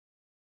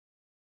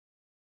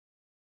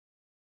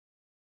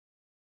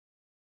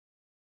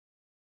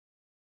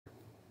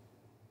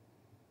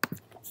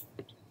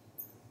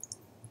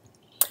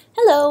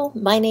Hello,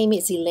 my name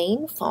is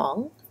Elaine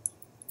Fong,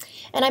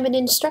 and I'm an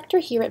instructor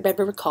here at Red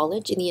River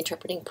College in the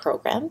interpreting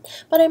program,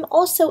 but I'm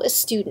also a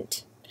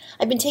student.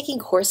 I've been taking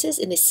courses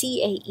in the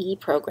CAE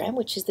program,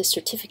 which is the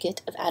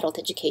Certificate of Adult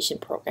Education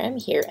program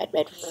here at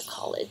Red River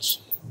College.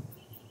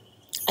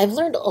 I've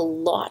learned a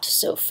lot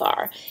so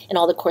far in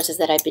all the courses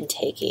that I've been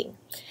taking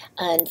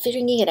and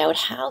figuring it out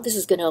how this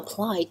is going to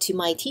apply to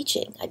my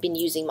teaching. I've been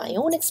using my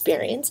own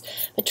experience,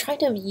 but trying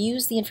to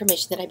use the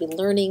information that I've been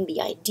learning,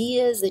 the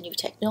ideas, the new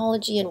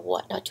technology and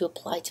whatnot to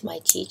apply to my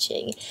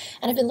teaching.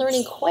 And I've been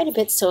learning quite a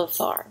bit so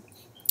far.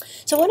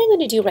 So what I'm going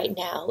to do right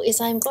now is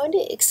I'm going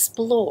to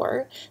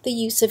explore the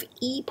use of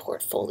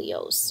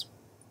e-portfolios.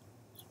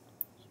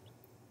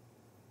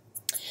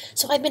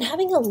 So I've been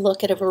having a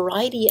look at a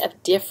variety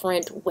of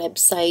different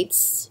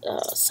websites,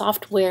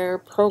 software,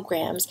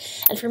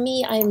 programs, and for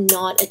me, I'm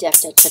not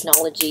adept at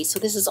technology, so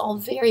this is all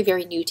very,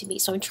 very new to me.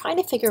 So I'm trying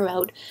to figure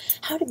out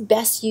how to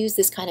best use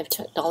this kind of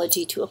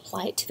technology to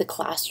apply it to the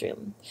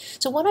classroom.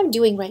 So what I'm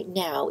doing right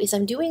now is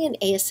I'm doing an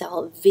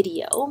ASL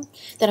video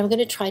that I'm going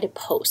to try to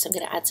post. I'm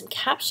going to add some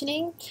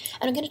captioning,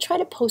 and I'm going to try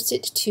to post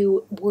it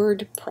to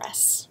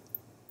WordPress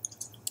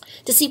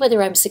to see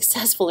whether I'm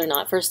successful or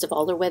not, first of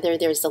all, or whether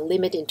there's a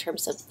limit in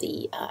terms of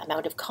the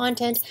amount of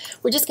content.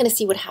 We're just going to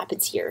see what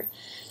happens here.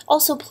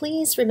 Also,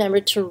 please remember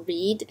to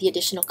read the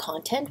additional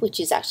content, which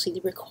is actually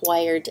the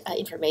required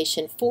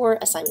information for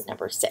assignment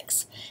number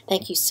 6.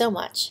 Thank you so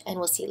much, and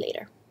we'll see you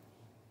later.